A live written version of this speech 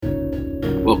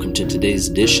Welcome to today's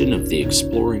edition of the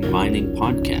Exploring Mining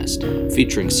podcast,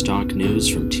 featuring stock news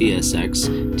from TSX,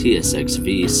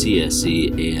 TSXV,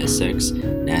 CSE, ASX,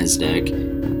 NASDAQ,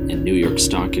 and New York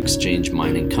Stock Exchange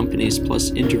mining companies,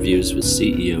 plus interviews with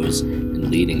CEOs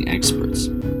and leading experts.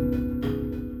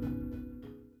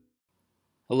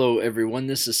 Hello everyone,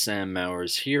 this is Sam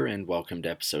Mowers here, and welcome to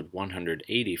episode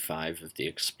 185 of the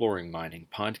Exploring Mining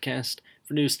podcast.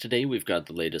 For news today, we've got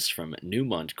the latest from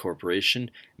Newmont Corporation,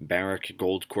 Barrick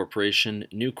Gold Corporation,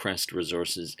 Newcrest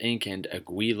Resources Inc., and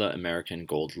Aguila American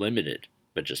Gold Limited.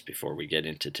 But just before we get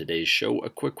into today's show, a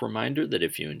quick reminder that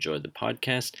if you enjoy the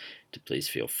podcast, to please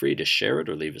feel free to share it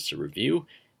or leave us a review.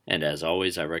 And as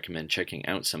always, I recommend checking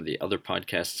out some of the other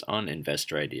podcasts on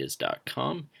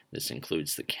InvestorIdeas.com. This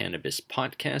includes the Cannabis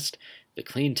Podcast, the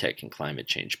Clean Tech and Climate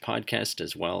Change Podcast,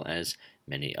 as well as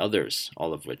many others,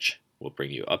 all of which will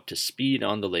bring you up to speed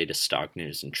on the latest stock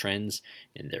news and trends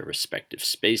in their respective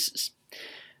spaces.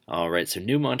 Alright, so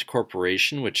Newmont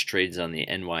Corporation, which trades on the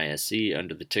NYSE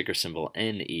under the ticker symbol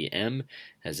NEM,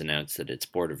 has announced that its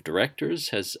board of directors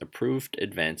has approved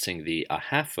advancing the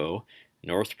Ahafo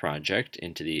North project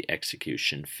into the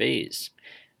execution phase.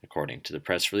 According to the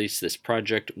press release, this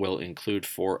project will include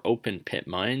 4 open-pit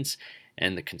mines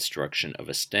and the construction of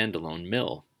a standalone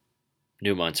mill.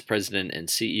 Newmont's president and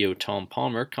CEO Tom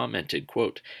Palmer commented,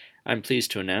 quote, "I'm pleased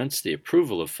to announce the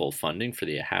approval of full funding for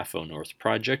the Ahafo North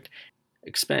project,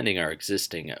 expanding our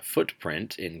existing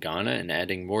footprint in Ghana and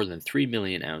adding more than 3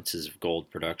 million ounces of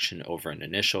gold production over an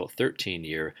initial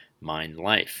 13-year mine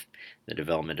life. The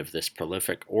development of this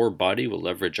prolific ore body will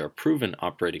leverage our proven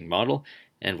operating model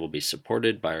and will be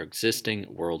supported by our existing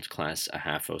world-class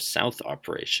Ahafo South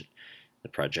operation. The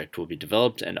project will be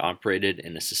developed and operated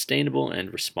in a sustainable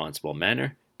and responsible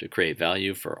manner to create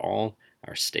value for all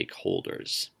our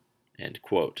stakeholders." End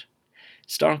quote.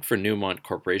 Stock for Newmont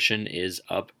Corporation is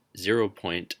up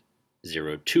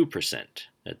 0.02%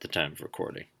 at the time of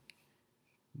recording.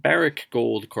 Barrick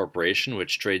Gold Corporation,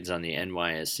 which trades on the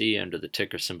NYSE under the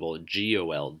ticker symbol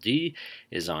GOLD,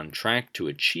 is on track to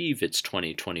achieve its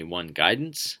 2021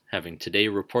 guidance, having today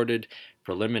reported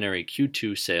preliminary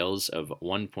Q2 sales of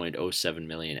 1.07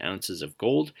 million ounces of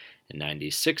gold and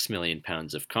 96 million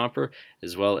pounds of copper,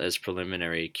 as well as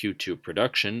preliminary Q2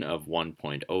 production of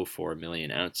 1.04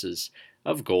 million ounces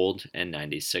of gold and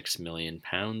 96 million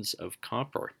pounds of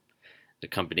copper. The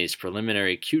company's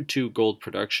preliminary Q2 gold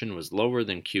production was lower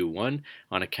than Q1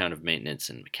 on account of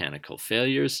maintenance and mechanical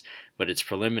failures, but its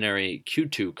preliminary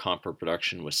Q2 copper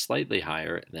production was slightly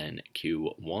higher than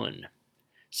Q1.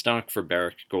 Stock for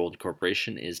Barrick Gold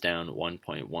Corporation is down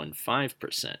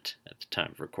 1.15% at the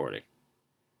time of recording.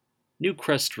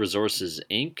 Newcrest Resources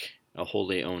Inc., a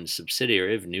wholly owned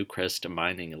subsidiary of Newcrest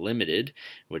Mining Limited,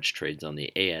 which trades on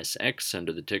the ASX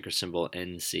under the ticker symbol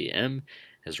NCM,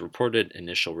 has reported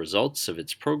initial results of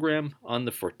its program on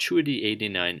the Fortuity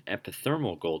 89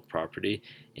 epithermal gold property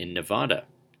in Nevada.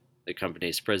 The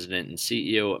company's president and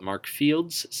CEO, Mark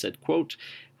Fields, said, quote,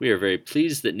 "We are very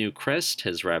pleased that Newcrest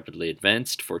has rapidly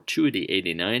advanced Fortuity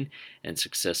 89 and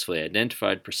successfully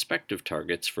identified prospective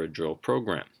targets for a drill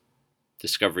program.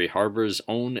 Discovery Harbor's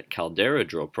own Caldera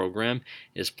drill program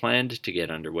is planned to get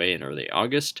underway in early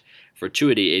August.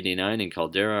 Fortuity 89 and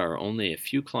Caldera are only a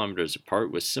few kilometers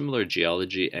apart with similar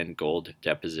geology and gold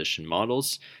deposition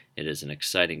models. It is an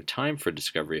exciting time for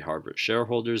Discovery Harbor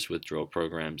shareholders with drill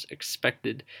programs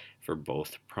expected for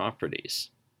both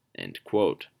properties." End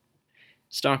quote.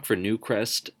 Stock for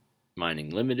Newcrest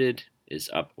Mining Limited is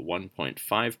up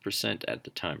 1.5% at the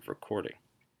time of recording.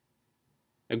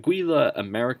 Aguila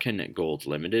American Gold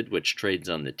Limited, which trades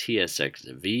on the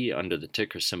TSXV under the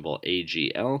ticker symbol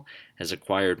AGL, has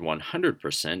acquired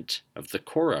 100% of the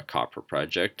Cora Copper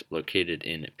Project located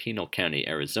in Pinal County,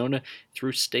 Arizona,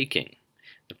 through staking.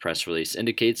 The press release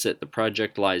indicates that the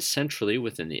project lies centrally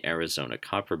within the Arizona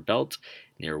Copper Belt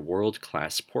near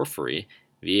world-class porphyry,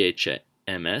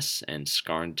 VHMS, and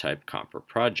skarn-type copper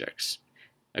projects.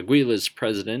 Aguila's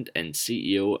president and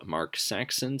CEO, Mark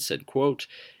Saxon, said, quote,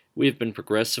 "We have been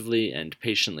progressively and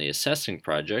patiently assessing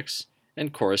projects,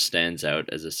 and Cora stands out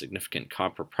as a significant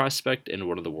copper prospect in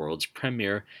one of the world's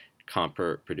premier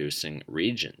copper-producing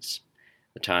regions.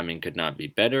 The timing could not be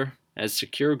better, as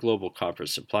secure global copper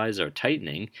supplies are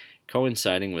tightening,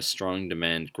 coinciding with strong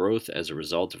demand growth as a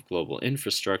result of global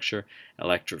infrastructure,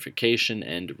 electrification,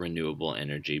 and renewable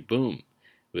energy boom.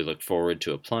 We look forward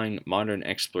to applying modern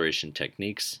exploration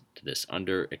techniques to this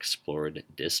underexplored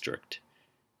district."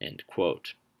 End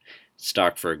quote.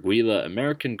 Stock for Aguila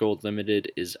American Gold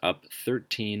Limited is up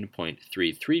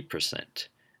 13.33%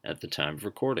 at the time of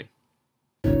recording.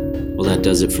 Well, that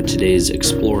does it for today's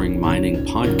Exploring Mining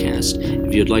podcast.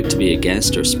 If you'd like to be a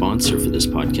guest or sponsor for this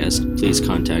podcast, please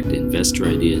contact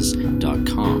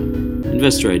InvestorIdeas.com.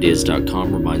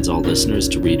 InvestorIdeas.com reminds all listeners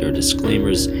to read our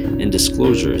disclaimers and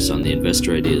disclosures on the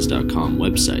InvestorIdeas.com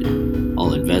website.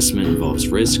 All investment involves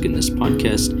risk, and this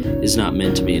podcast is not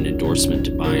meant to be an endorsement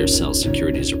to buy or sell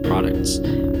securities or products.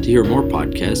 To hear more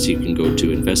podcasts, you can go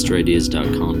to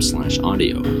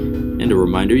InvestorIdeas.com/audio. And a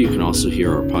reminder, you can also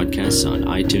hear our podcasts on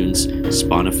iTunes,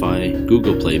 Spotify,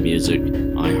 Google Play Music,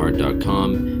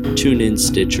 iHeart.com, TuneIn,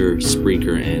 Stitcher,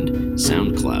 Spreaker, and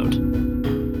SoundCloud.